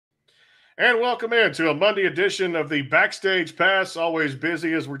And welcome in to a Monday edition of the Backstage Pass. Always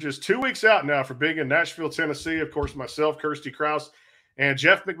busy as we're just 2 weeks out now for being in Nashville, Tennessee. Of course, myself, Kirsty Krause, and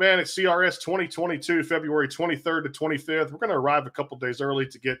Jeff McMahon at CRS 2022, February 23rd to 25th. We're going to arrive a couple days early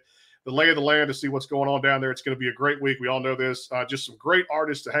to get the lay of the land to see what's going on down there. It's going to be a great week. We all know this. Just some great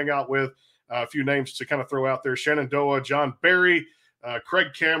artists to hang out with. A few names to kind of throw out there. Shenandoah, John Barry, Craig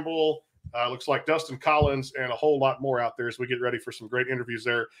Campbell, looks like Dustin Collins, and a whole lot more out there as we get ready for some great interviews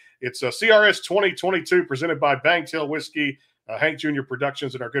there. It's CRS 2022 presented by Bangtail Whiskey, Hank Jr.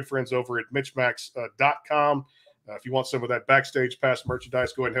 Productions, and our good friends over at MitchMax.com. If you want some of that Backstage Pass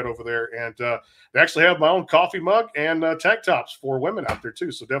merchandise, go ahead and head over there. And they actually have my own coffee mug and tank tops for women out there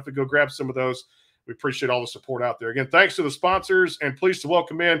too. So definitely go grab some of those. We appreciate all the support out there. Again, thanks to the sponsors and pleased to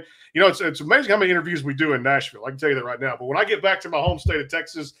welcome in. You know, it's amazing how many interviews we do in Nashville. I can tell you that right now. But when I get back to my home state of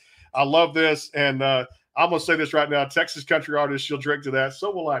Texas, I love this. And I'm going to say this right now. Texas country artist, she'll drink to that.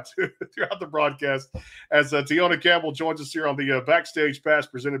 So will I too throughout the broadcast as Tiona Campbell joins us here on the Backstage Pass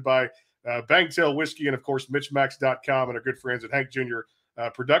presented by Bangtail Whiskey and, of course, MitchMax.com and our good friends at Hank Jr.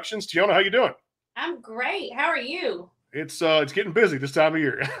 Productions. Tiona, how you doing? I'm great. How are you? It's getting busy this time of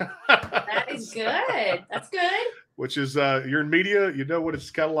year. That is good. That's good. Which is you're in media, you know what it's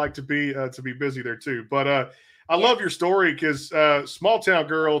kind of like to be busy there too. But I love your story because small town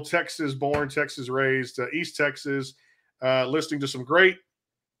girl, Texas born, Texas raised, East Texas, listening to some great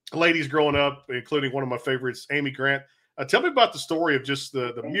ladies growing up, including one of my favorites, Amy Grant. Tell me about the story of just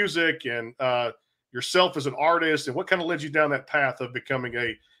the music and yourself as an artist and what kind of led you down that path of becoming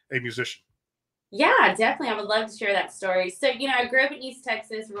a musician. Yeah, definitely. I would love to share that story. So, I grew up in East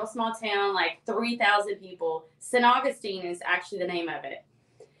Texas, real small town, like 3,000 people. St. Augustine is actually the name of it.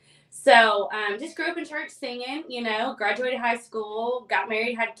 So, just grew up in church singing, graduated high school, got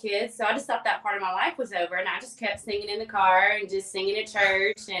married, had kids. So I just thought that part of my life was over. And I just kept singing in the car and just singing at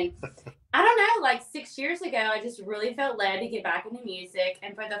church. And I don't know, like 6 years ago, I just really felt led to get back into music.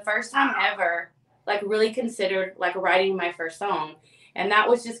 And for the first time ever, like really considered like writing my first song. And that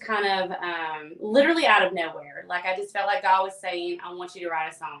was just kind of literally out of nowhere. Like I just felt like God was saying, I want you to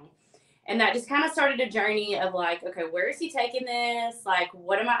write a song. And that just kind of started a journey of like, okay, where is he taking this? Like,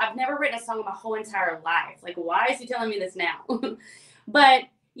 what am I've never written a song in my whole entire life. Like, why is he telling me this now? But,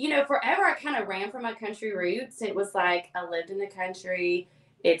 forever I kind of ran from my country roots. It was like I lived in the country.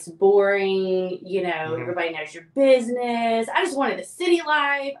 It's boring. Everybody knows your business. I just wanted the city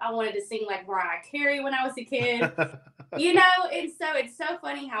life. I wanted to sing like Mariah Carey when I was a kid. And so it's so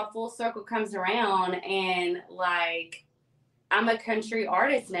funny how full circle comes around and like I'm a country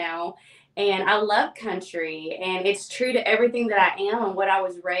artist now and I love country and it's true to everything that I am and what I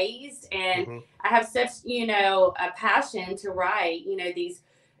was raised. And I have such, a passion to write,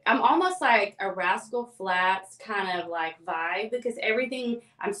 I'm almost like a Rascal Flatts kind of like vibe because everything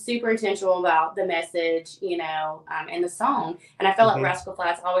I'm super intentional about the message, and the song. And I felt like Rascal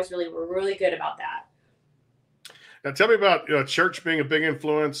Flatts always were really good about that. Now, tell me about church being a big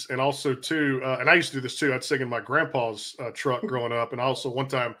influence, and also too. And I used to do this too. I'd sing in my grandpa's truck growing up, and also one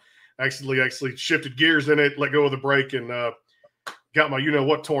time, actually shifted gears in it, let go of the brake, and got my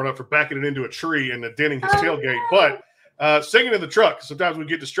what torn up for backing it into a tree and denting his tailgate. No. But singing in the truck, sometimes we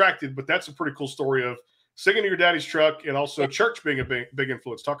get distracted. But that's a pretty cool story of singing in your daddy's truck, and also church being a big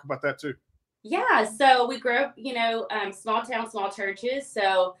influence. Talk about that too. Yeah. So we grew up, small town, small churches.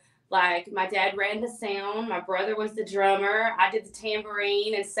 So. Like my dad ran the sound, my brother was the drummer, I did the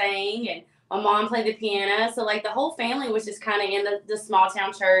tambourine and sang, and my mom played the piano. So like the whole family was just kind of in the small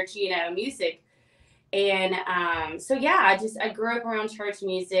town church, music. And I grew up around church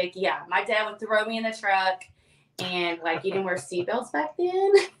music. Yeah, my dad would throw me in the truck and like you didn't wear seatbelts back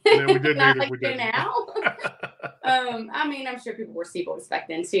then. Yeah, we didn't. Not like we do now. I'm sure people wore seatbelts back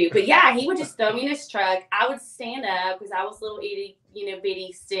then too. But yeah, he would just throw me in his truck. I would stand up because I was little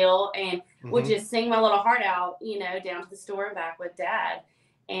bitty still, and would just sing my little heart out, down to the store and back with dad.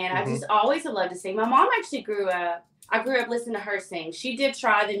 And I just always loved to sing. My mom actually I grew up listening to her sing. She did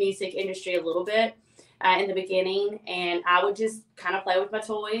try the music industry a little bit in the beginning, and I would just kind of play with my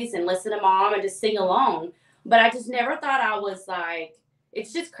toys and listen to mom and just sing along. But I just never thought I was like,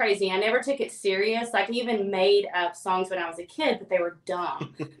 it's just crazy. I never took it serious. Like I even made up songs when I was a kid, but they were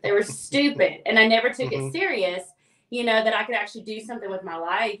dumb. They were stupid. And I never took it serious, that I could actually do something with my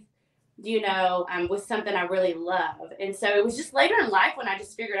life, with something I really love. And so it was just later in life when I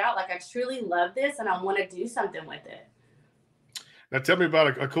just figured out like I truly love this and I want to do something with it. Now, tell me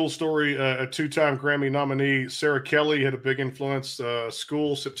about a cool story. A two-time Grammy nominee, Sarah Kelly, had a big influence.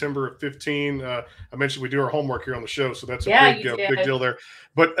 School, September of 15. I mentioned we do our homework here on the show, so that's a big deal there.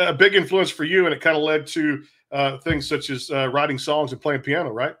 But a big influence for you, and it kind of led to things such as writing songs and playing piano,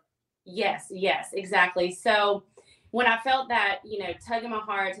 right? Yes, exactly. So when I felt that, tug in my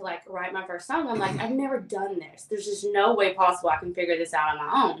heart to like write my first song, I'm like, I've never done this. There's just no way possible I can figure this out on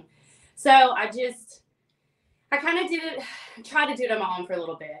my own. So I kind of tried to do it on my own for a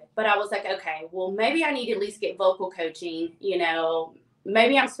little bit, but I was like, okay, well, maybe I need to at least get vocal coaching,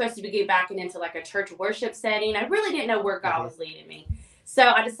 maybe I'm supposed to be getting back into like a church worship setting. I really didn't know where God was leading me. So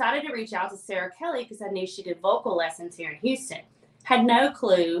I decided to reach out to Sarah Kelly because I knew she did vocal lessons here in Houston. Had no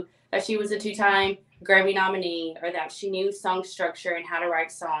clue that she was a 2-time Grammy nominee or that she knew song structure and how to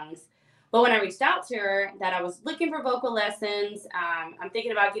write songs. But when I reached out to her that I was looking for vocal lessons, I'm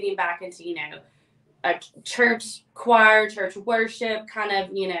thinking about getting back into, a church choir, church worship kind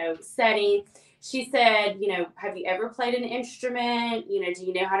of, setting. She said, have you ever played an instrument? Do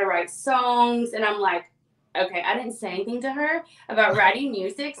you know how to write songs? And I'm like, okay, I didn't say anything to her about writing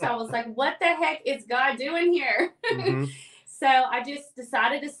music. So I was like, what the heck is God doing here? Mm-hmm. So I just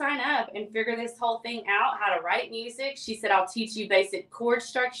decided to sign up and figure this whole thing out, how to write music. She said, I'll teach you basic chord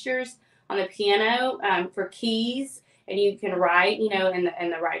structures on the piano for keys. And you can write, in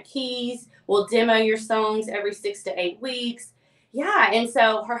the right keys. We'll demo your songs every 6 to 8 weeks. Yeah. And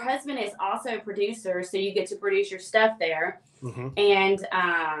so her husband is also a producer. So you get to produce your stuff there. Mm-hmm.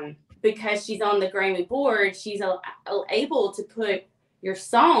 And because she's on the Grammy board, she's able to put your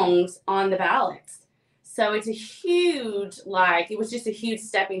songs on the ballots. So it's a huge, it was just a huge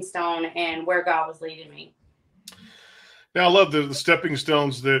stepping stone and where God was leading me. Now, I love the stepping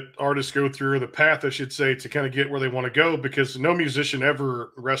stones that artists go through, or the path, I should say, to kind of get where they want to go, because no musician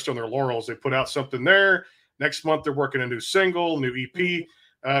ever rests on their laurels. They put out something there. Next month, they're working a new single, new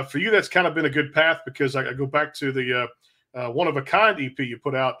EP. For you, that's kind of been a good path, because I go back to the One of a Kind EP you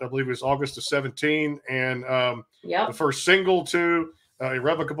put out, I believe it was August of 2017, and the first single too,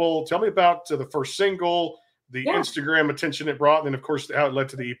 Irrevocable. Tell me about the first single, the Instagram attention it brought, and then, of course, how it led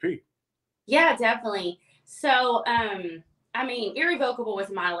to the EP. Yeah, definitely. So, Irrevocable was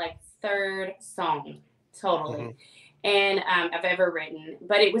my third song, totally. Mm-hmm. And I've ever written,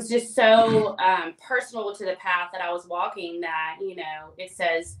 but it was just so personal to the path that I was walking that, it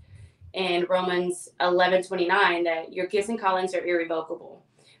says in Romans 11:29 that your gifts and callings are irrevocable.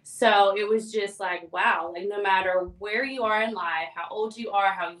 So it was just like, wow, no matter where you are in life, how old you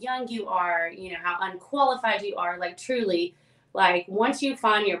are, how young you are, how unqualified you are, truly, once you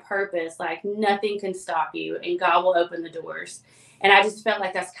find your purpose, nothing can stop you and God will open the doors. And I just felt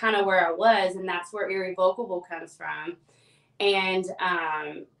like that's kind of where I was. And that's where Irrevocable comes from. And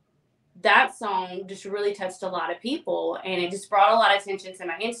that song just really touched a lot of people. And it just brought a lot of attention to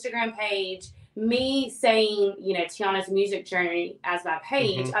my Instagram page. Me saying, Tiona's music journey as my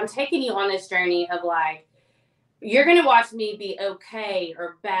page, mm-hmm. I'm taking you on this journey of you're going to watch me be okay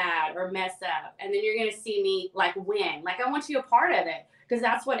or bad or mess up. And then you're going to see me win. I want you a part of it, because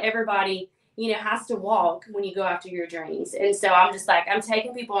that's what everybody, has to walk when you go after your journeys. And so I'm just I'm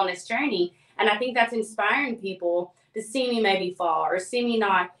taking people on this journey. And I think that's inspiring people to see me maybe fall or see me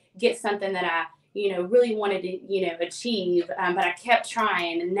not get something that I, really wanted to, achieve. But I kept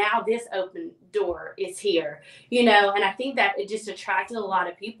trying. And now this open door is here, and I think that it just attracted a lot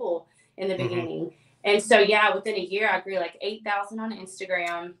of people in the beginning. Mm-hmm. And so, within a year, I grew 8,000 on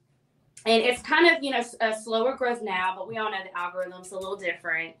Instagram. And it's kind of, a slower growth now, but we all know the algorithm's a little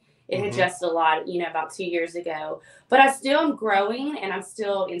different. It mm-hmm. adjusted a lot, about 2 years ago. But I still am growing and I'm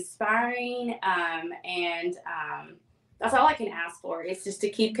still inspiring. And that's all I can ask for. It's just to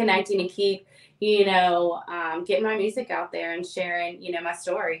keep connecting and keep, getting my music out there and sharing, my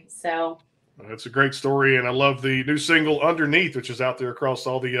story. So it's a great story. And I love the new single Underneath, which is out there across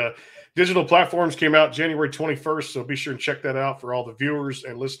all the digital platforms. Came out January 21st. So be sure and check that out for all the viewers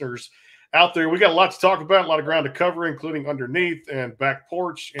and listeners out there. We got a lot to talk about, a lot of ground to cover, including Underneath and Back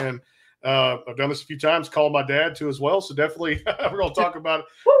Porch. And I've done this a few times, called my dad too as well. So definitely we're going to talk about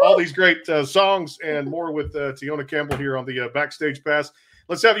all these great songs and more with Tiona Campbell here on the Backstage Pass.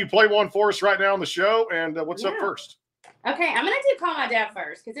 Let's have you play one for us right now on the show. And what's up first? Okay, I'm going to do Call My Dad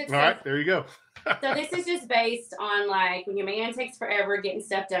first, because it's all right. There you go. So this is just based on when your man takes forever getting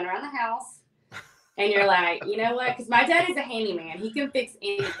stuff done around the house. And you're you know what? Because my dad is a handyman. He can fix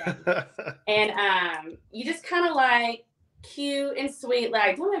anything. And you just kind of cute and sweet.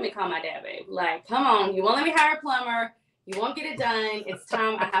 Don't let me call my dad, babe. Come on. You won't let me hire a plumber. You won't get it done. It's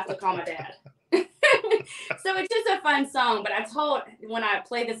time I have to call my dad. So it's just a fun song. But when I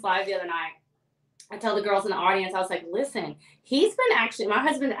played this live the other night, I told the girls in the audience, I was like, listen, my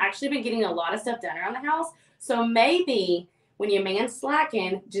husband actually been getting a lot of stuff done around the house. So maybe when your man's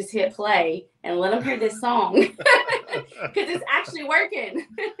slacking, just hit play and let him hear this song, because it's actually working.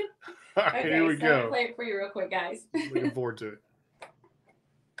 All right, okay, here we go. I'm play it for you real quick, guys. Looking forward to it.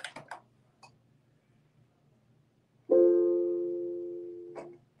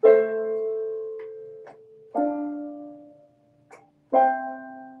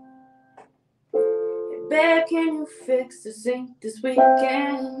 can you fix the sink this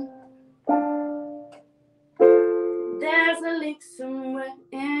weekend? There's a leak somewhere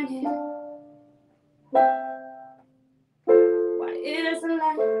in here. Why is the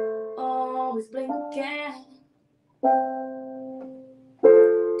light always blinking?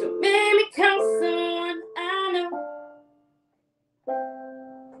 Don't make me call someone I know,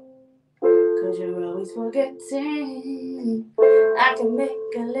 'cause you're always forgetting. I can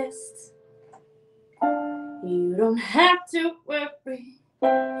make a list. You don't have to worry.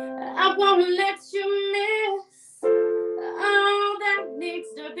 I won't let you miss. All that needs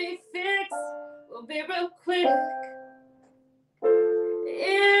to be fixed will be real quick.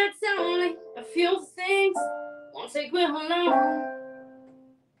 It's only a few things, won't take real long.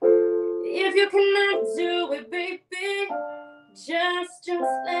 If you cannot do it, baby, just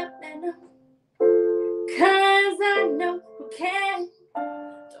let me know. 'Cause I know who can.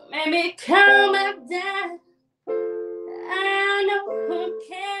 Don't make me calm down. I know who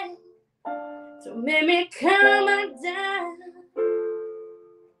can. Don't make me calm down.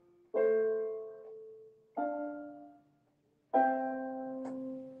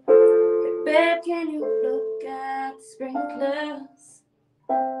 Hey, babe, can you look at the sprinklers?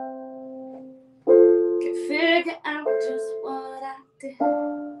 Can figure out just what I did.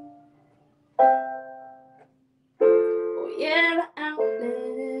 Oh yeah, the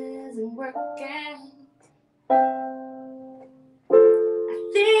outlet isn't working. I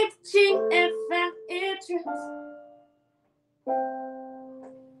think the GFI it trips.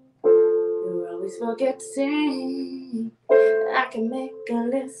 You're always forgetting. I can make a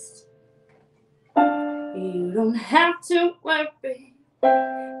list. You don't have to worry.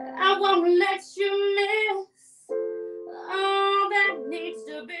 I won't let you miss. All that needs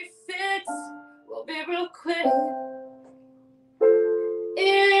to be fixed will be real quick.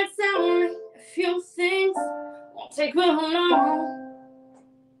 It's only a few things, won't take real long.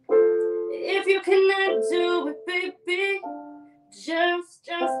 If you cannot do it, baby, just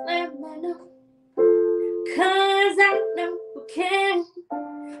let me know. 'Cause I know who can.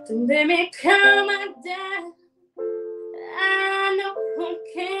 Don't make me calm down. I know who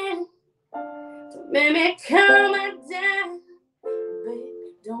can. Don't make me calm down.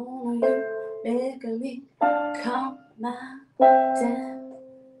 Baby, don't you make me calm down.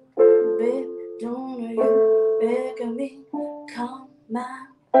 Baby, don't you make me calm down.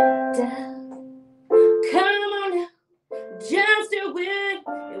 Come on now, just do it.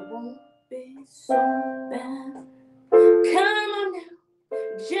 It won't be so bad. Come on now,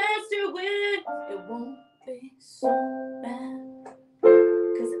 just do it. It won't be so bad.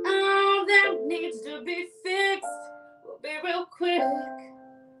 'Cause all that needs to be fixed will be real quick.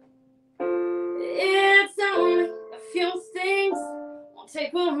 It's only a few things, won't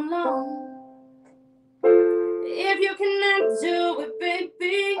take real long. If you cannot do it,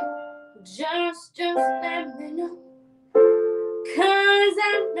 baby, just let me know. 'Cause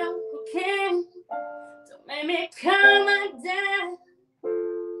I know who can. Don't make me calm down.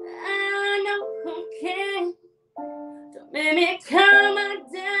 I know who can. Don't make me calm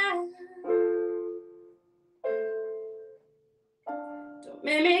down. Don't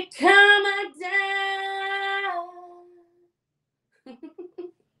make me calm down.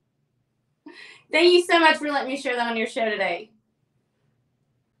 Thank you so much for letting me share that on your show today.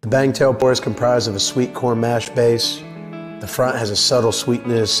 The Bangtail pour is comprised of a sweet corn mash base. The front has a subtle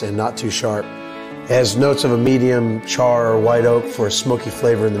sweetness and not too sharp. It has notes of a medium char or white oak for a smoky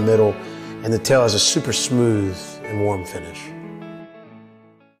flavor in the middle, and the tail has a super smooth and warm finish.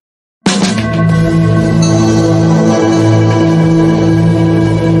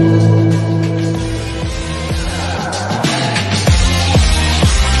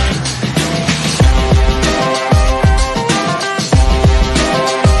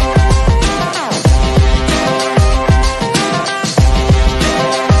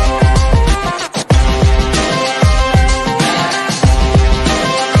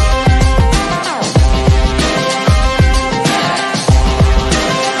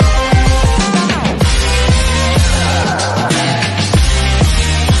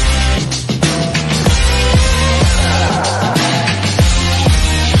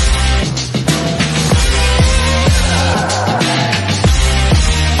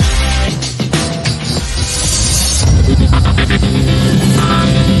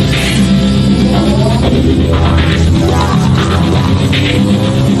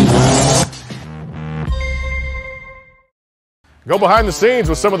 Go behind the scenes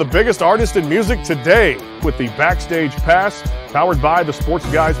with some of the biggest artists in music today with the Backstage Pass, powered by the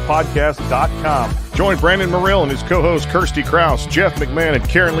SportsGuysPodcast.com. Join Brandon Morrill and his co-hosts Kirsty Krause, Jeff McMahon, and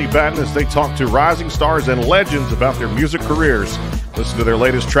Karen Lee Batten as they talk to rising stars and legends about their music careers. Listen to their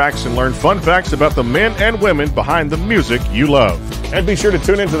latest tracks and learn fun facts about the men and women behind the music you love. And be sure to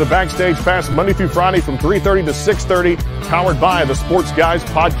tune into the Backstage Pass Monday through Friday from 3:30 to 6:30, powered by the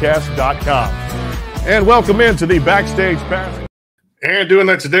SportsGuysPodcast.com. And welcome into the Backstage Pass. And doing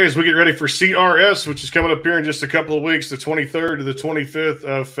that today as we get ready for CRS, which is coming up here in just a couple of weeks, the 23rd to the 25th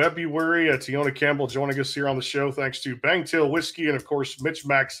of February. Tiona Campbell joining us here on the show, thanks to Bangtail Whiskey and, of course,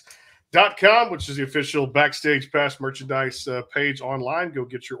 MitchMax.com, which is the official Backstage Pass merchandise page online. Go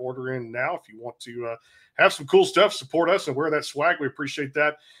get your order in now if you want to have some cool stuff, support us, and wear that swag. We appreciate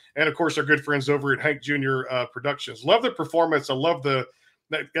that. And, of course, our good friends over at Hank Jr. Productions. Love the performance. I love that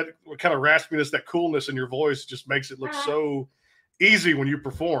kind of raspiness, that coolness in your voice. It just makes it look so easy when you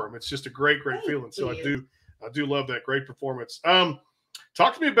perform. It's just a great feeling. So I do love that. Great performance.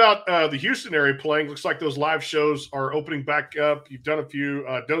 Talk to me about the Houston area playing. Looks like those live shows are opening back up. You've done a few.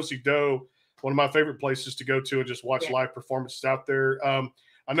 Do-Si Do, one of my favorite places to go to and just watch live performances out there. I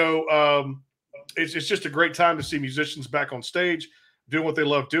know it's just a great time to see musicians back on stage doing what they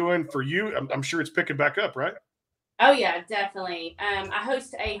love doing. For you, I'm sure it's picking back up, right? Oh, yeah, definitely. I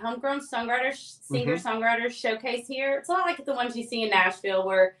host a homegrown singer-songwriter showcase here. It's a lot like the ones you see in Nashville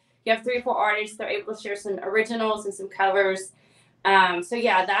where you have 3 or 4 artists. They're able to share some originals and some covers. So,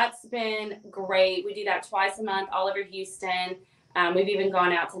 yeah, that's been great. We do that twice a month all over Houston. We've even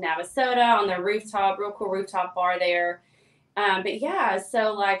gone out to Navasota on the rooftop, real cool rooftop bar there. But, yeah,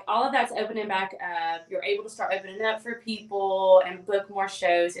 so, like, all of that's opening back up. You're able to start opening up for people and book more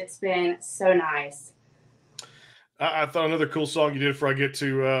shows. It's been so nice. I thought another cool song you did before I get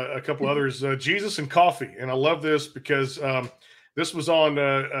to a couple others, Jesus and Coffee. And I love this because this was on,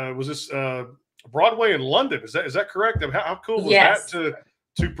 Broadway in London. Is that correct? How cool was that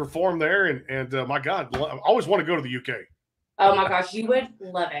to perform there? And my God, I always want to go to the UK. Oh my gosh, you would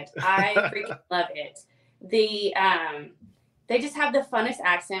love it. I freaking love it. They just have the funnest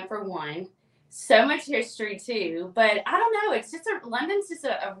accent for one. So much history too, but I don't know. It's just London's just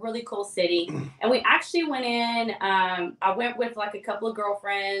a really cool city, and we actually went in. I went with like a couple of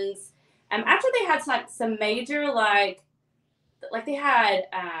girlfriends. After they had some major like they had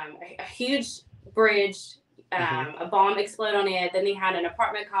a huge bridge, a bomb explode on it. Then they had an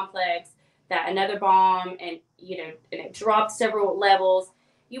apartment complex that another bomb, and it dropped several levels.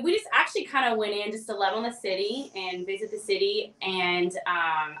 We just actually kind of went in just to love on the city and visit the city. And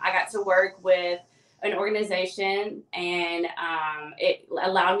I got to work with an organization, and it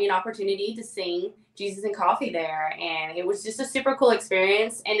allowed me an opportunity to sing Jesus and Coffee there. And it was just a super cool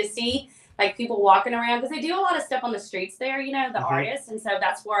experience. And to see like people walking around, because they do a lot of stuff on the streets there, the artists. And so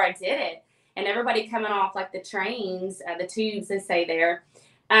that's where I did it. And everybody coming off like the trains, the tubes, they say there.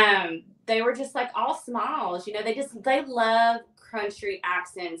 They were just like all smiles, they love country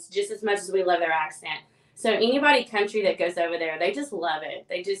accents just as much as we love their accent. So anybody country that goes over there, they just love it.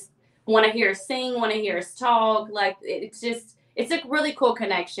 They just want to hear us sing, want to hear us talk. Like it's a really cool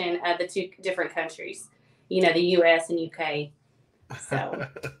connection of the 2 different countries, the US and UK. So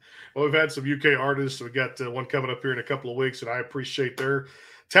well, we've had some UK artists. We got one coming up here in a couple of weeks, and I appreciate their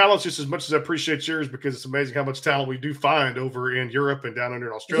talents just as much as I appreciate yours, because it's amazing how much talent we do find over in Europe and down under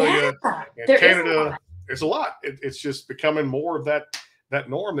in Australia and Canada. It's a lot. It's just becoming more of that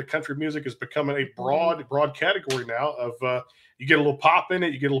norm. The country music is becoming a broad category now of you get a little pop in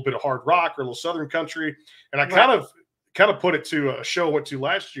it, you get a little bit of hard rock or a little Southern country. And I kind of put it to a show I went to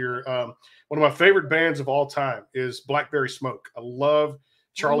last year. One of my favorite bands of all time is Blackberry Smoke. I love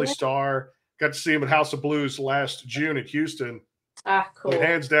Charlie Starr. Got to see him at House of Blues last June in Houston. Cool. And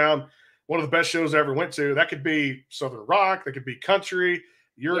hands down, one of the best shows I ever went to. That could be Southern rock, that could be country.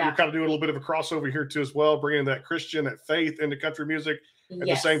 You're kind of doing a little bit of a crossover here too as well, bringing that Christian, that faith into country music at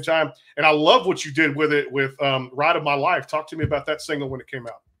the same time. And I love what you did with it with Ride of My Life. Talk to me about that single when it came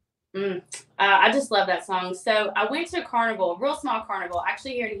out. I just love that song. So I went to a carnival, a real small carnival,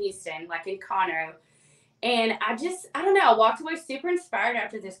 actually here in Houston, like in Conroe. And I don't know, I walked away super inspired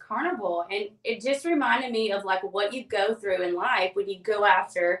after this carnival. And it just reminded me of like what you go through in life when you go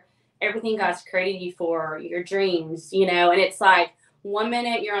after everything God's created you for, your dreams, and it's like, one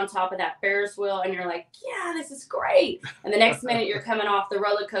minute you're on top of that Ferris wheel and you're like, yeah, this is great. And the next minute you're coming off the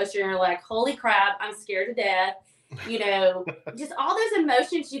roller coaster and you're like, holy crap, I'm scared to death. Just all those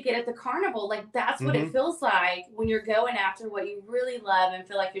emotions you get at the carnival. Like that's what it feels like when you're going after what you really love and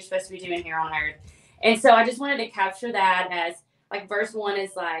feel like you're supposed to be doing here on earth. And so I just wanted to capture that as like verse 1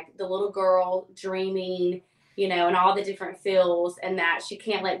 is like the little girl dreaming and all the different feels, and that she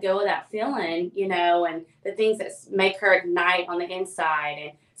can't let go of that feeling, and the things that make her ignite on the inside.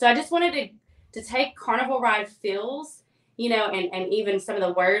 And so I just wanted to take carnival ride feels, and even some of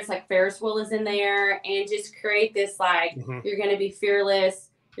the words like Ferris wheel is in there, and just create this like, you're going to be fearless.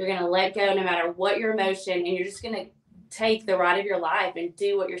 You're going to let go no matter what your emotion, and you're just going to take the ride of your life and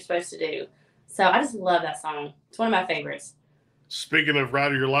do what you're supposed to do. So I just love that song. It's one of my favorites. Speaking of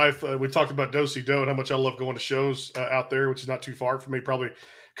ride of your life, we talked about Do-Si-Do and how much I love going to shows out there, which is not too far from me, probably a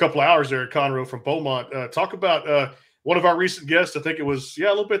couple hours there at Conroe from Beaumont. Talk about one of our recent guests. I think it was, a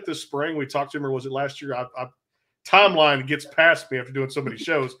little bit this spring. We talked to him, or was it last year? Timeline gets past me after doing so many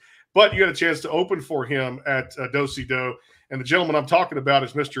shows. But you got a chance to open for him at Do-Si-Do. And the gentleman I'm talking about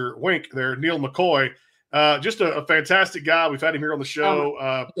is Mr. Wink there, Neil McCoy. Just a fantastic guy. We've had him here on the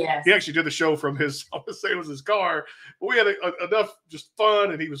show. Yes. He actually did the show from his, I want to say it was his car. But we had enough just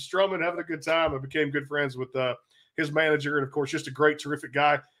fun, and he was strumming, having a good time. I became good friends with his manager, and, of course, just a great, terrific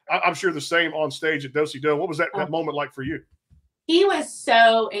guy. I'm sure the same on stage at Do-Si-Do. What was that moment like for you? He was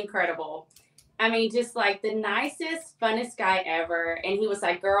so incredible. I mean, just like the nicest, funnest guy ever. And he was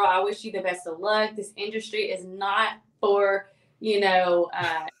like, girl, I wish you the best of luck. This industry is not for, he's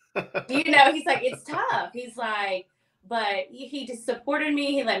like, it's tough. He's like, but he just supported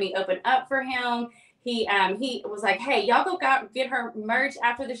me. He let me open up for him. He was like, hey, y'all go get her merch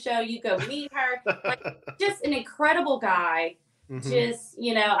after the show. You go meet her. Like, just an incredible guy. Just,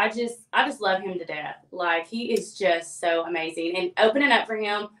 I just love him to death. Like, he is just so amazing. And opening up for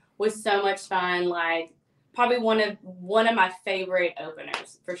him was so much fun. Like, probably one of my favorite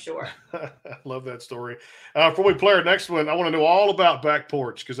openers for sure. I love that story. Before we play our next one, I want to know all about Back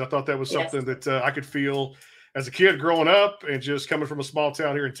Porch, because I thought that was something that I could feel as a kid growing up, and just coming from a small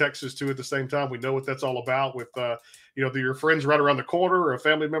town here in Texas too. At the same time, we know what that's all about with your friends right around the corner, or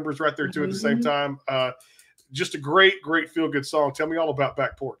family members right there too at the same time. Just a great feel good song. Tell me all about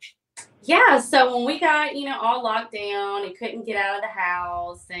Back Porch. Yeah, so when we got all locked down and couldn't get out of the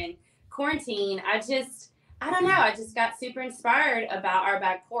house and quarantine, I don't know. I just got super inspired about our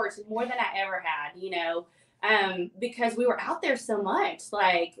back porch more than I ever had, because we were out there so much.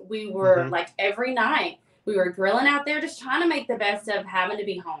 Like, we were like every night we were grilling out there, just trying to make the best of having to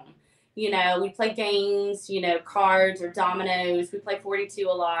be home. We play games, cards or dominoes. We play 42 a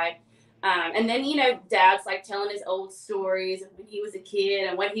lot. And then, Dad's like telling his old stories of when he was a kid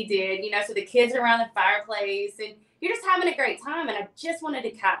and what he did, so the kids are around the fireplace and you're just having a great time. And I just wanted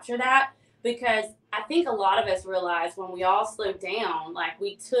to capture that, because I think a lot of us realized when we all slowed down, like,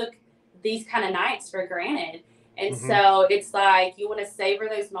 we took these kind of nights for granted. And so it's like, you want to savor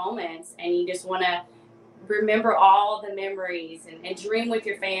those moments, and you just want to remember all the memories and dream with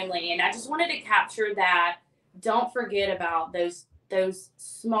your family. And I just wanted to capture that. Don't forget about those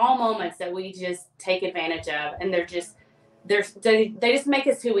small moments that we just take advantage of. And they just make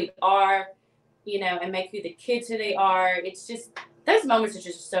us who we are, and make who the kids who they are. It's just, those moments are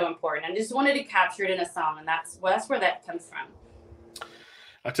just so important. I just wanted to capture it in a song, and that's where that comes from.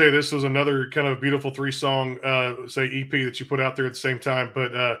 I tell you, this was another kind of beautiful 3-song, EP that you put out there at the same time.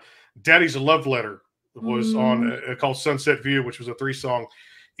 But Daddy's a Love Letter was on called Sunset View, which was a 3-song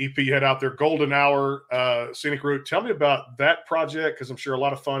EP you had out there. Golden Hour, Scenic Route. Tell me about that project, because I'm sure a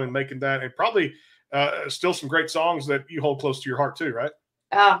lot of fun in making that, and probably still some great songs that you hold close to your heart too, right?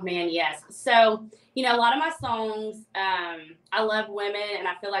 Oh man, yes. So, a lot of my songs, I love women, and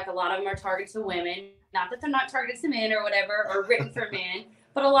I feel like a lot of them are targeted to women. Not that they're not targeted to men or whatever, or written for men,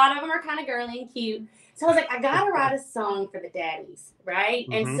 but a lot of them are kind of girly and cute. So I was like, I gotta write a song for the daddies, right?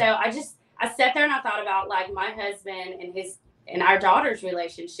 And so I sat there and I thought about, like, my husband and our daughter's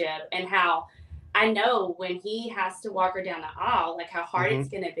relationship, and how I know when he has to walk her down the aisle, like, how hard it's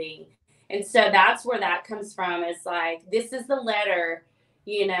gonna be. And so that's where that comes from. Is like, this is the letter,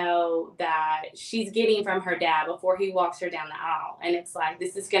 that she's getting from her dad before he walks her down the aisle. And it's like,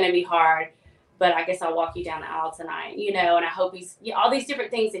 this is going to be hard, but I guess I'll walk you down the aisle tonight, and I hope he's, all these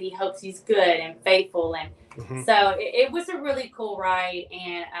different things that he hopes he's good and faithful. And so it was a really cool ride.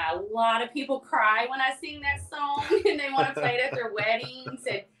 And a lot of people cry when I sing that song, and they want to play it at their weddings.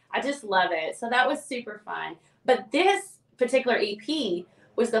 And I just love it. So that was super fun. But this particular EP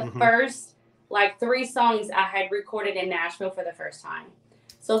was the first, like, 3 songs I had recorded in Nashville for the first time.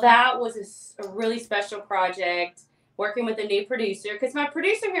 So that was a really special project, working with a new producer, because my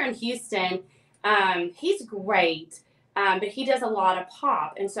producer here in Houston, he's great, but he does a lot of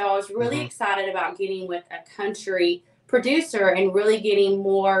pop. And so I was really excited about getting with a country producer and really getting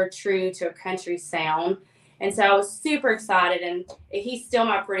more true to a country sound. And so I was super excited, and he's still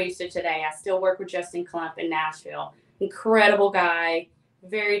my producer today. I still work with Justin Clump in Nashville. Incredible guy,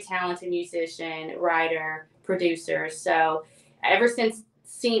 very talented musician, writer, producers. So ever since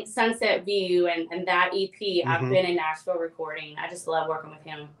Sunset View and that EP, I've been in Nashville recording. I just love working with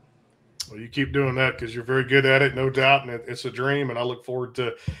him. Well, you keep doing that because you're very good at it, no doubt, and it's a dream. And I look forward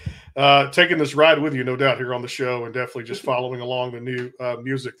to taking this ride with you, no doubt, here on the show, and definitely just following along the new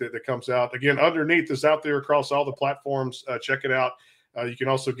music that comes out. Again, Underneath is out there across all the platforms. Check it out. You can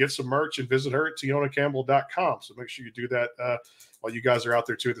also get some merch and visit her at TionaCampbell.com. So make sure you do that while you guys are out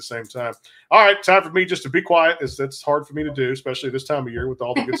there too at the same time. All right, time for me just to be quiet. That's hard for me to do, especially this time of year with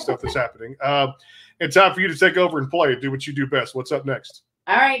all the good stuff that's happening. And time for you to take over and play and do what you do best. What's up next?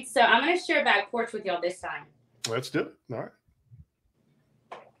 All right, so I'm going to share back porch with y'all this time. Let's do it. All right.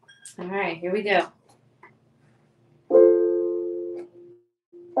 All right, here we go.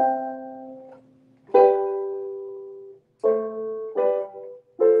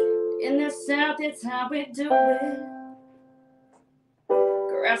 In the South, it's how we do it.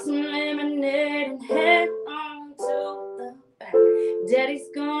 Grab some lemonade and head on to the back. Daddy's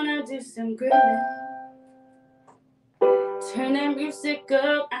gonna do some grilling. Turn that music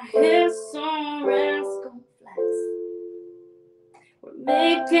up, I hear some rascal flats. We're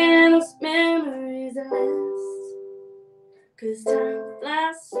making those memories last, 'cause time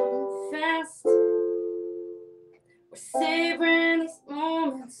flies so fast. We're savoring these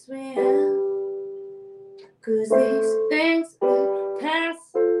moments we have, 'cause these things will pass.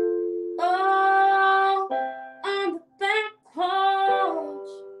 Oh, on the back porch,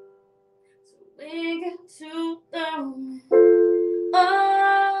 swinging to the wind.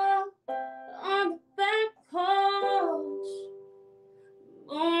 Oh, on the back porch,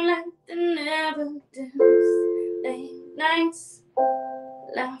 moonlight that never dims. Late nights,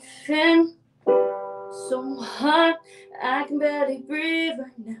 laughing so hard I can barely breathe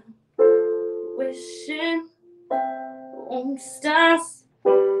right now. Wishing on stars,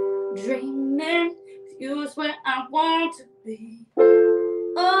 dreaming with you is where I want to be.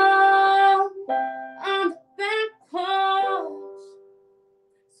 Oh, on the back porch,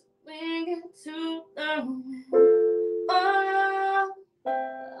 swinging to the wind. Oh,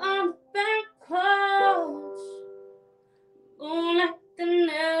 on the back porch, moonlight that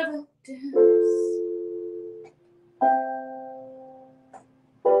never dims.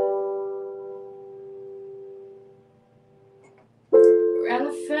 Around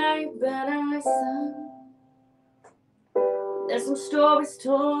the fire, you better listen. There's some stories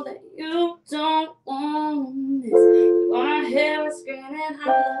told that you don't want to miss. You wanna hear us screaming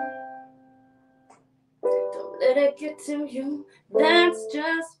holler. Don't let it get to you. That's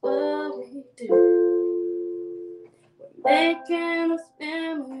just what we do. We're making those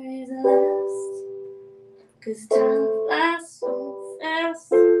memories last, 'cause time flies so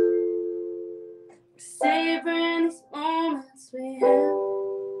fast. We're savoring these moments we have,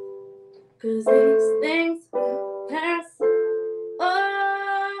 'cause these things will pass.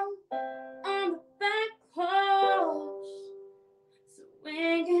 Oh, on the back porch,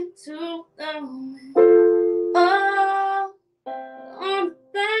 swinging to the wind. Oh, on the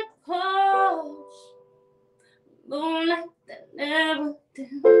back porch, moonlight that never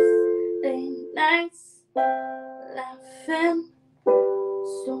dims. Late nights, laughing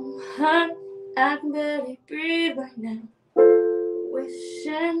so hard I can barely breathe right now.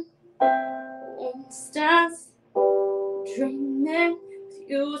 Wishing on stars, dreaming with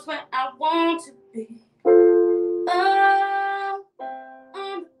you is where I want to be. Oh,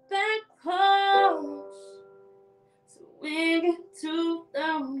 on the back porch, swinging to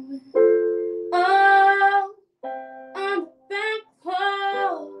the wind. Oh, on the back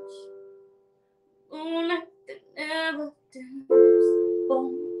porch, moonlight that never dims.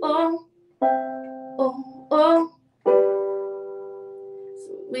 Oh, oh, oh, oh,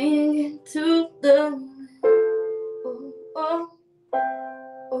 swinging to the wind. Oh,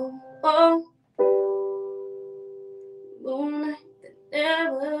 oh, oh, moonlight that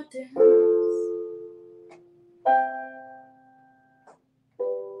never dims.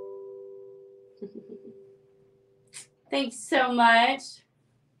 Thanks so much.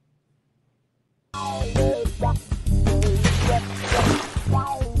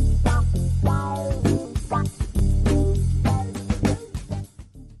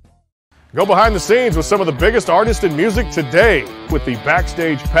 Go behind the scenes with some of the biggest artists in music today with the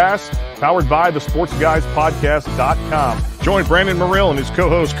Backstage Pass, powered by the SportsGuysPodcast.com. Join Brandon Morrill and his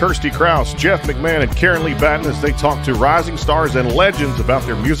co-host Kirsty Krause, Jeff McMahon, and Karen Lee Batten as they talk to rising stars and legends about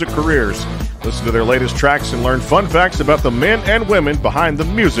their music careers. Listen to their latest tracks and learn fun facts about the men and women behind the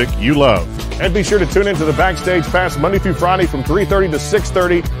music you love. And be sure to tune into the Backstage Pass Monday through Friday from 3:30 to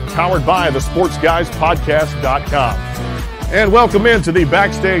 6:30, powered by the SportsGuysPodcast.com. And welcome into the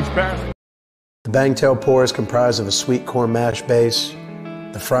Backstage Pass. The Bangtail pour is comprised of a sweet corn mash base.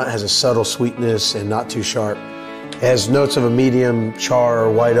 The front has a subtle sweetness and not too sharp. It has notes of a medium char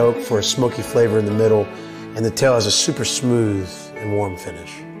or white oak for a smoky flavor in the middle, and the tail has a super smooth and warm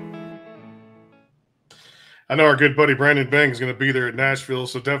finish. I know our good buddy Brandon Bang is going to be there at Nashville,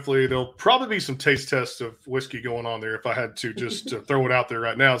 so definitely there'll probably be some taste tests of whiskey going on there if I had to just throw it out there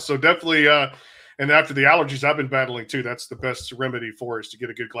right now. So definitely, and after the allergies I've been battling too, that's the best remedy for us to get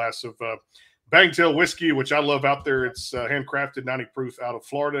a good glass of Bangtail Whiskey, which I love out there. It's handcrafted, 90 proof out of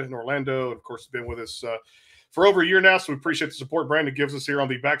Florida in Orlando. And of course, it's been with us for over a year now, so we appreciate the support Brandon gives us here on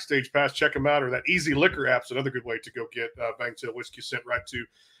the Backstage Pass. Check him out, or that Easy Liquor app's another good way to go get Bangtail Whiskey sent right to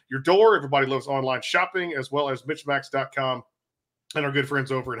your door. Everybody loves online shopping, as well as MitchMax.com and our good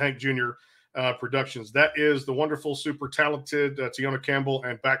friends over at Hank Jr. Productions. That is the wonderful, super talented Tiona Campbell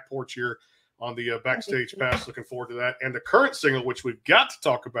and Back Porch here on the Backstage Pass. Looking forward to that. And the current single, which we've got to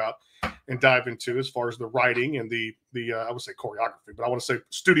talk about and dive into as far as the writing and the I would say choreography, but I want to say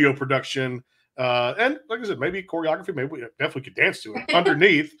studio production. And like I said, maybe choreography, maybe we definitely could dance to it.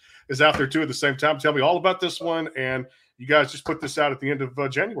 Underneath is out there too at the same time. Tell me all about this one. And you guys just put this out at the end of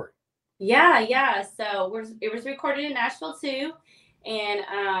January. Yeah. So it was recorded in Nashville too,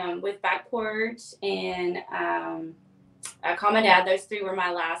 and with Back Porch and Call My Dad. Those three were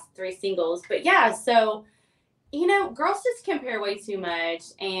my last three singles. But yeah, so girls just compare way too much,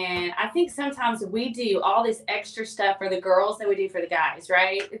 and I think sometimes we do all this extra stuff for the girls than we do for the guys,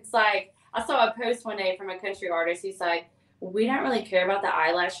 right? It's like I saw a post one day from a country artist. He's like, we don't really care about the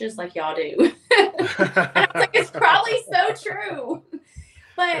eyelashes like y'all do. I was like, it's probably so true.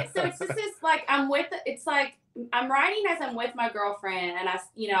 But so it's just this, like, it's like I'm writing as I'm with my girlfriend, and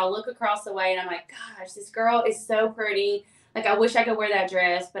I look across the way and I'm like, gosh, this girl is so pretty. Like, I wish I could wear that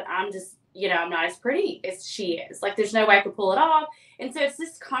dress, but I'm just, I'm not as pretty as she is. Like, there's no way I could pull it off. And so it's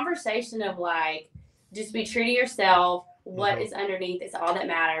this conversation of like, just be true to yourself. What is underneath is all that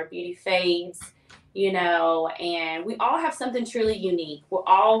matter. Beauty fades, and we all have something truly unique. We're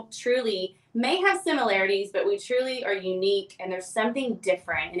all truly may have similarities, but we truly are unique, and there's something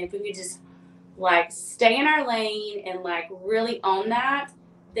different. And if we could just like stay in our lane and like really own that,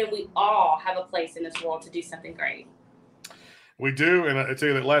 then we all have a place in this world to do something great. We do, and I tell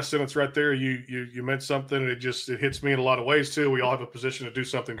you that last sentence right there, you meant something, and it hits me in a lot of ways too. We all have a position to do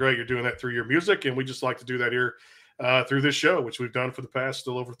something great. You're doing that through your music, and we just like to do that here through this show, which we've done for the past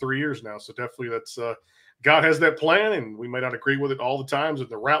still over 3 years now. So definitely that's God has that plan, and we may not agree with it all the times and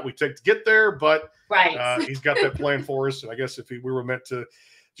the route we take to get there, but right. He's got that plan for us. And I guess if we were meant to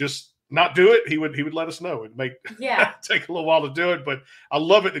just not do it, he would let us know. It may take a little while to do it, but I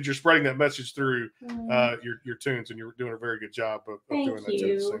love it that you're spreading that message through your tunes, and you're doing a very good job of doing that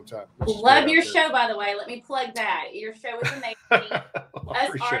too at the same time. Love your show, by the way. Let me plug that. Your show is amazing.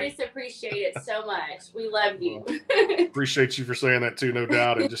 Us artists appreciate it so much. We love you. Appreciate you for saying that too, no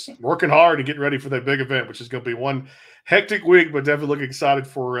doubt, and just working hard and getting ready for that big event, which is going to be one hectic week, but definitely looking excited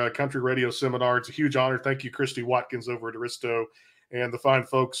for Country Radio Seminar. It's a huge honor. Thank you, Christy Watkins over at Aristo, and the fine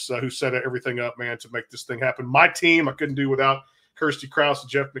folks who set everything up, man, to make this thing happen. My team, I couldn't do without Kirsty Krause and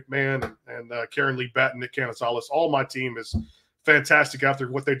Jeff McMahon and Karen Lee Batten, Nick Canizales. All my team is fantastic out there,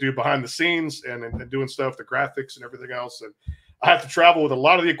 what they do behind the scenes and doing stuff, the graphics and everything else. And I have to travel with a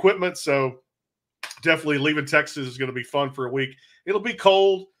lot of the equipment, so definitely leaving Texas is going to be fun for a week. It'll be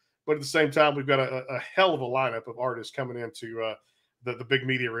cold, but at the same time, we've got a hell of a lineup of artists coming into the big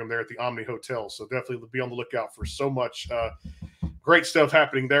media room there at the Omni Hotel. So definitely be on the lookout for so much great stuff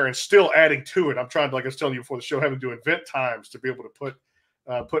happening there, and still adding to it. I'm trying to, like I was telling you before the show, having to do event times to be able to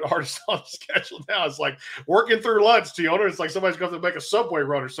put artists on the schedule now. It's like working through lunch, Tiona. It's like somebody's going to make a Subway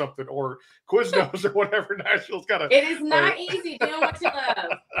run or something, or Quiznos or whatever. Nashville's got to. It is not easy doing what you love.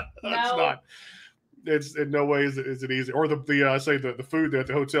 No. It's not. It's in no way is it easy. Or the food there at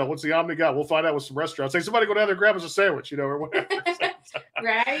the hotel. What's the Omni got? We'll find out with some restaurants. Say somebody go down there and grab us a sandwich, or whatever.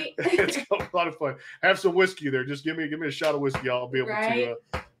 Right. It's a lot of fun. Have some whiskey there. Just give me a shot of whiskey. I'll be able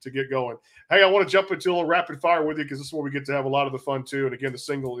to get going. Hey, I want to jump into a little rapid fire with you, because this is where we get to have a lot of the fun too. And again, the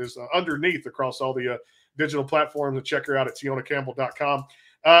single is Underneath across all the digital platforms, and check her out at TionaCampbell.com.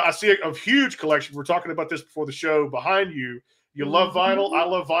 I see a huge collection. We're talking about this before the show behind you. You love vinyl. I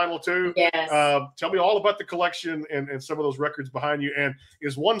love vinyl too. Yes. Tell me all about the collection and some of those records behind you. And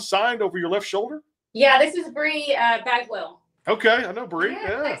is one signed over your left shoulder? Yeah, this is Bree Bagwell. Okay, I know Bree.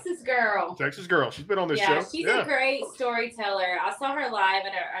 Yeah. Texas girl. She's been on this show. She's a great storyteller. I saw her live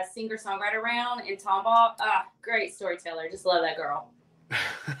at a singer-songwriter round in Tomball. Great storyteller. Just love that girl.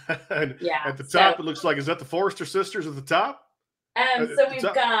 At the top, it looks like, is that the Forrester sisters at the top? So we've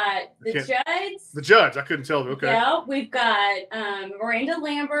got the Judds. The Judds. I couldn't tell. Okay. Yeah, we've got Miranda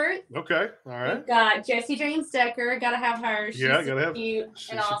Lambert. Okay. All right. We've got Josie Jane Stucker. Gotta have her. She's gotta have. Cute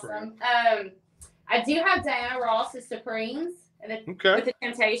and awesome. I do have Diana Ross of Supremes with the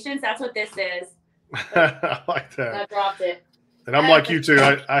Temptations. That's what this is. I like that. I dropped it. And I'm like you too.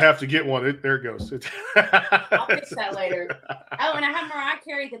 I have to get one. There it goes. I'll fix that later. Oh, and I have Mariah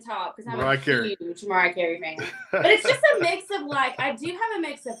Carey at the top because I'm a huge Mariah Carey fan. But it's just a mix of I do have a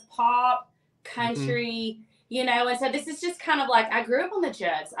mix of pop, country, and so this is just kind of I grew up on the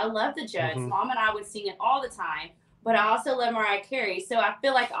Judds. I love the Judds. Mom and I would sing it all the time, but I also love Mariah Carey. So I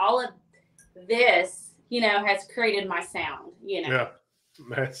feel like all of this, has created my sound, Yeah.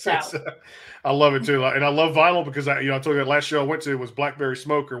 Man, I love it too, and I love vinyl because I told you that last show I went to was Blackberry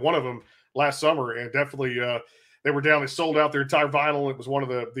Smoke, or one of them last summer, and definitely they were down. They sold out their entire vinyl. It was one of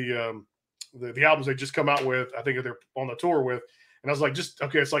the albums they just come out with. I think they're on the tour with, and I was like,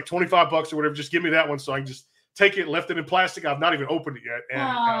 it's like $25 or whatever. Just give me that one so I can just take it, left it in plastic. I've not even opened it yet, and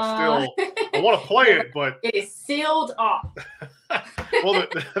I want to play it, but it is sealed off. Well,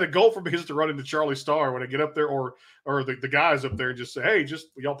 the goal for me is to run into Charlie Starr when I get up there, or the guys up there, and just say, "Hey, just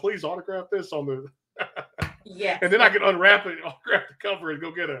y'all please autograph this on the." Yeah. And then I can unwrap it, autograph the cover, and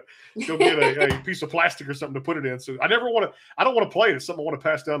go get a piece of plastic or something to put it in. So I don't want to play it. It's something I want to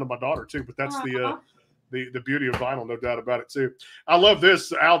pass down to my daughter too. But that's the beauty of vinyl, no doubt about it too. I love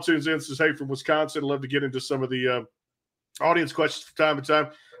this. Al tunes in, says, "Hey, from Wisconsin, I'd love to get into some of the audience questions from time to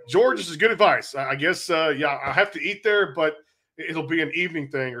time." George, this is good advice. I guess I have to eat there, but it'll be an evening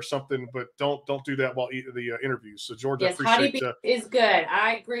thing or something. But don't do that while eating the interviews. So George, yes, I appreciate is good.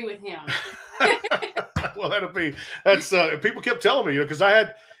 I agree with him. Well, that's people kept telling me, because I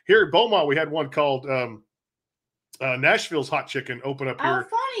had here at Beaumont, we had one called Nashville's Hot Chicken open up here.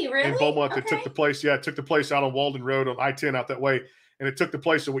 Oh, funny, really? In Beaumont, that took the place. Yeah, it took the place out on Walden Road on I-10 out that way, and it took the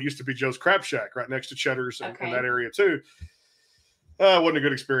place of what used to be Joe's Crab Shack right next to Cheddar's and that area too. It wasn't a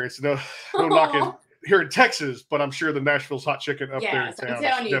good experience. No knocking here in Texas, but I'm sure the Nashville's Hot Chicken up there in town I'm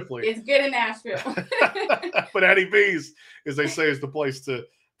telling you, definitely it's good in Nashville. But Addie B's, as they say, is the place to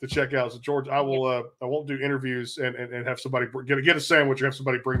check out. So George, I won't do interviews and have somebody get a sandwich or have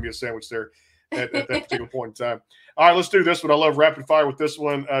somebody bring me a sandwich there at that particular point in time. All right, let's do this one. I love rapid fire with this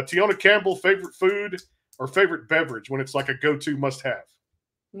one. Tiona Campbell, favorite food or favorite beverage when it's like a go-to must-have?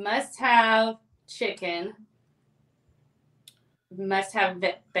 Must-have chicken. Must-have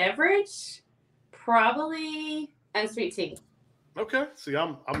beverage, probably unsweet tea. Okay. See,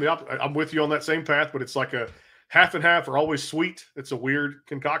 I'm with you on that same path, but it's like a half and half, or always sweet. It's a weird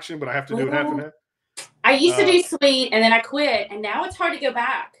concoction, but I have to do it half and half. I used to do sweet, and then I quit, and now it's hard to go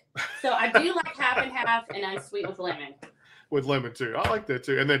back. So I do like half and half and unsweet with lemon. With lemon too. I like that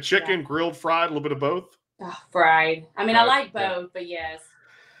too. And then chicken, grilled, fried, a little bit of both. Oh, fried. I mean, I like both, but yes.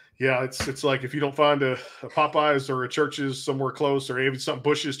 Yeah, it's like if you don't find a Popeyes or a Church's somewhere close, or even something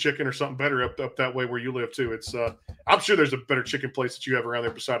Bush's Chicken or something better up that way where you live too. It's I'm sure there's a better chicken place that you have around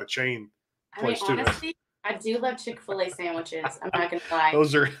there beside a chain place too. Honestly, I do love Chick-fil-A sandwiches. I'm not gonna lie.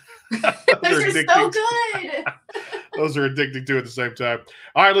 Those are so good. Those are addicting too at the same time.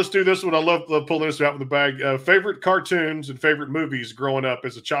 All right, let's do this one. I love pulling this out of the bag. Favorite cartoons and favorite movies growing up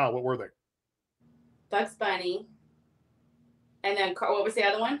as a child. What were they? Bugs Bunny. And then what was the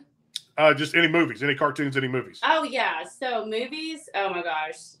other one? Just any movies, any cartoons, any movies. Oh yeah, so movies. Oh my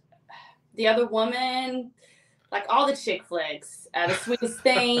gosh, The Other Woman, like all the chick flicks. The Sweetest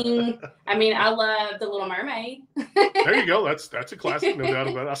Thing. I mean, I love The Little Mermaid. There you go. That's a classic, no doubt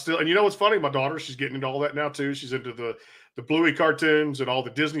about it. And you know what's funny? My daughter, she's getting into all that now too. She's into the Bluey cartoons and all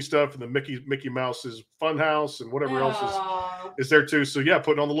the Disney stuff and the Mickey Mouse's Funhouse and whatever else is there too. So yeah,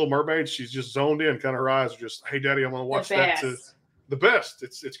 putting on The Little Mermaid, she's just zoned in. Kind of her eyes are just, hey, Daddy, I'm going to watch that too. The best.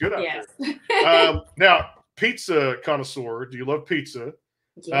 It's good out there. Now, pizza connoisseur, do you love pizza?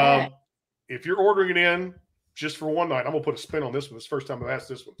 Yeah. If you're ordering it in just for one night, I'm going to put a spin on this one. This is the first time I've asked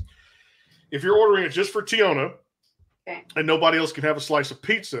this one. If you're ordering it just for Tiona and nobody else can have a slice of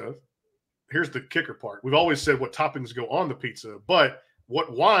pizza, here's the kicker part. We've always said what toppings go on the pizza, but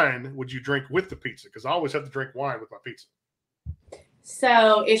what wine would you drink with the pizza? Because I always have to drink wine with my pizza.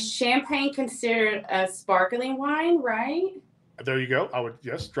 So is champagne considered a sparkling wine, right? There you go. I would,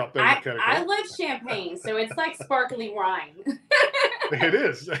 drop that in the category. I love champagne, so it's like sparkling wine. It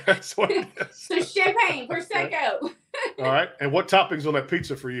is. That's what it is. So champagne, Prosecco. All right. And what toppings on that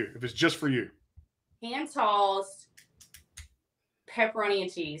pizza for you, if it's just for you? Hand tossed, pepperoni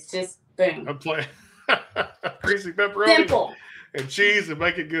and cheese. Just boom. I'm playing. Greasy pepperoni. Simple. And cheese and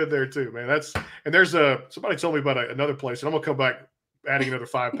make it good there too, man. There's somebody told me about another place, and I'm going to come back adding another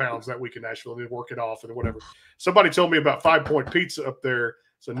 5 pounds that week in Nashville and then work it off and whatever. Somebody told me about 5 Point Pizza up there.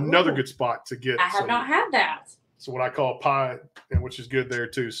 It's another good spot to get. I have not had that. So what I call pie, and which is good there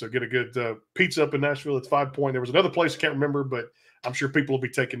too. So get a good pizza up in Nashville. It's 5 Point. There was another place I can't remember, but I'm sure people will be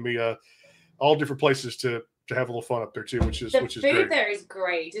taking me all different places to have a little fun up there too, which is great. Food there is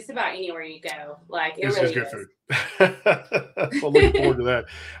great. Just about anywhere you go, like it This really is good is. food. Well, looking forward to that.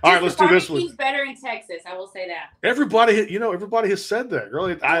 All right, let's do this one. Barbecue's better in Texas. I will say that. Everybody has said that.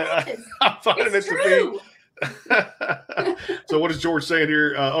 Really, I'm finding it to be. So what is George saying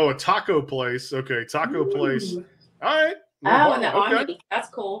here? A taco place. Okay, taco place. All right. And the Omni. That's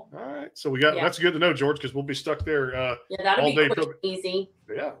cool. All right. So that's good to know, George, because we'll be stuck there that'll all be day. quick, easy.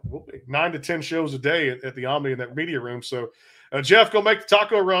 Yeah, we'll be 9 to 10 shows a day at the Omni in that media room. So Jeff, go make the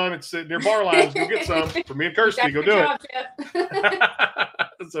taco run. It's near bar lines. Go get some for me and Kirsty. Go do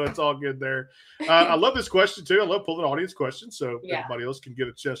it. So it's all good there. I love this question too. I love pulling audience questions, so everybody else can get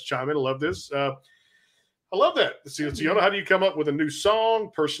a chance to chime in. I love this. I love that. So, Tiona, how do you come up with a new song,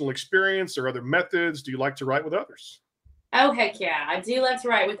 personal experience, or other methods? Do you like to write with others? Oh, heck yeah. I do love to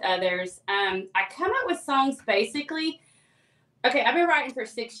write with others. I come up with songs basically. Okay, I've been writing for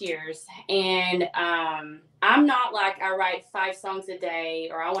 6 years, and I'm not like I write 5 songs a day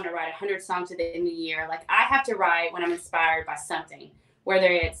or I want to write 100 songs at the end of the year. Like, I have to write when I'm inspired by something, whether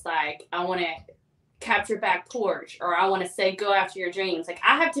it's like I want to capture back porch or I want to say go after your dreams. Like,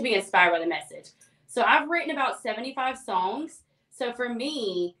 I have to be inspired by the message. So I've written about 75 songs. So for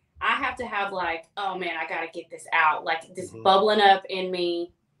me, I have to have like, oh man, I got to get this out. Like this bubbling up in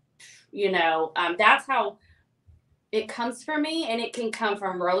me, that's how it comes for me. And it can come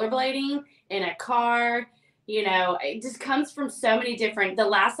from rollerblading, in a car, it just comes from so many different, the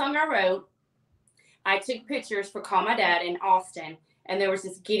last song I wrote, I took pictures for Call My Dad in Austin. And there was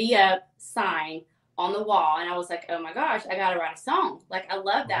this giddy up sign on the wall. And I was like, oh my gosh, I got to write a song. Like, I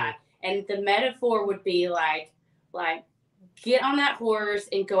love that. And the metaphor would be like, get on that horse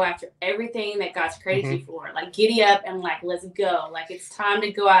and go after everything that God's created you for. Like, giddy up and like, let's go. Like, it's time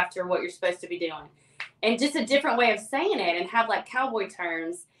to go after what you're supposed to be doing. And just a different way of saying it and have like cowboy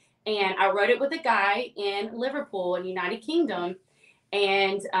terms. And I wrote it with a guy in Liverpool in United Kingdom.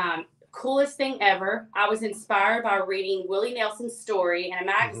 And coolest thing ever. I was inspired by reading Willie Nelson's story in a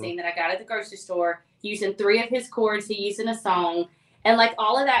magazine that I got at the grocery store, using 3 of his chords he used in a song. And like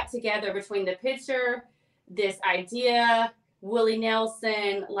all of that together between the picture, this idea, Willie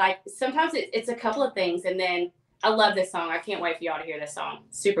Nelson, like sometimes it's a couple of things. And then I love this song. I can't wait for y'all to hear this song.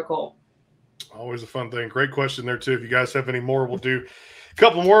 Super cool. Always a fun thing. Great question there too. If you guys have any more, we'll do a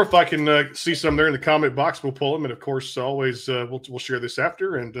couple more. If I can see some there in the comment box, we'll pull them. And of course, always we'll share this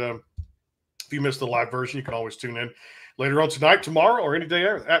after. And if you missed the live version, you can always tune in later on tonight, tomorrow, or any day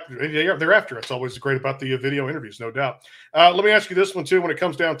thereafter. That's always great about the video interviews, no doubt. Let me ask you this one too. When it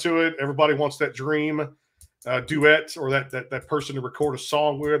comes down to it, everybody wants that dream duet or that person to record a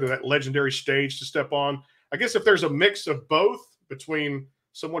song with, or that legendary stage to step on. I guess if there's a mix of both between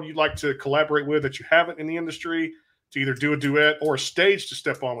someone you'd like to collaborate with that you haven't in the industry, to either do a duet or a stage to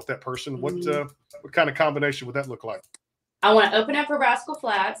step on with that person, what kind of combination would that look like? I want to open up for Rascal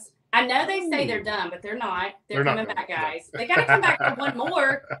Flatts. I know they say they're done, but they're not. They're coming back, guys. They got to come back for one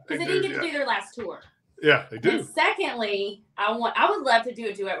more because they didn't get to do their last tour. Yeah, they do. And secondly, I would love to do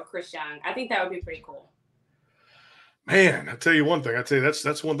a duet with Chris Young. I think that would be pretty cool. Man, I tell you one thing.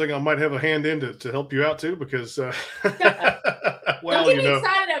 That's one thing I might have a hand in to help you out too, because well, don't get me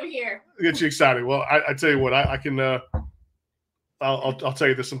excited over here. Get you excited. Well, I tell you what, I can. I'll tell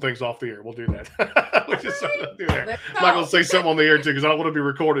you there's some things off the air. We'll do that. I'm not going to say something on the air too, because I don't want to be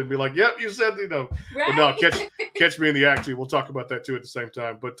recorded and be like, "Yep, you said Right. But no, catch me in the act too. We'll talk about that too at the same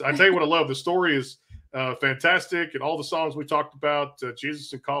time. But I tell you what, I love the story is fantastic, and all the songs we talked about,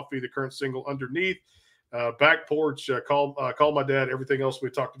 Jesus and Coffee, the current single Underneath, Back Porch, Call My Dad, everything else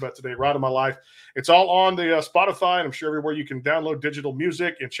we talked about today, Ride of My Life. It's all on the Spotify, and I'm sure everywhere you can download digital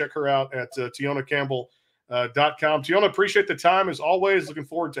music, and check her out at TionaCampbell.com. Tiona, appreciate the time as always. Looking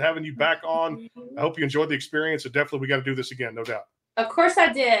forward to having you back on. I hope you enjoyed the experience, and definitely we got to do this again, no doubt. Of course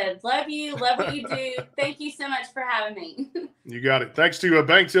I did. Love you. Love what you do. Thank you so much for having me. You got it. Thanks to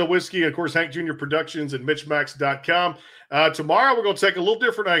Bangtail Whiskey, and of course, Hank Jr. Productions and MitchMax.com. Tomorrow, we're going to take a little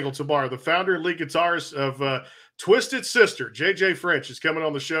different angle tomorrow. The founder and lead guitarist of Twisted Sister, JJ French, is coming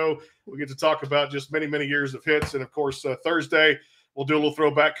on the show. We get to talk about just many, many years of hits. And of course, Thursday, we'll do a little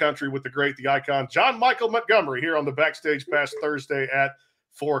throwback country with the great, the icon, John Michael Montgomery, here on the Backstage Pass Thursday at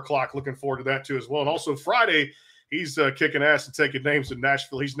 4 o'clock. Looking forward to that too as well. And also Friday, he's kicking ass and taking names in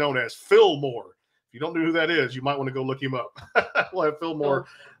Nashville. He's known as Fillmore. If you don't know who that is, you might want to go look him up. We'll have Phil Moore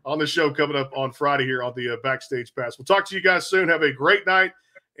on the show coming up on Friday here on the Backstage Pass. We'll talk to you guys soon. Have a great night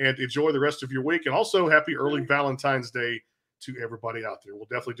and enjoy the rest of your week. And also happy early Valentine's Day to everybody out there. We'll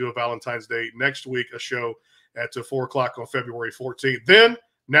definitely do a Valentine's Day next week, a show at 4 o'clock on February 14th. Then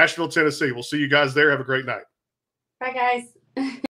Nashville, Tennessee. We'll see you guys there. Have a great night. Bye, guys.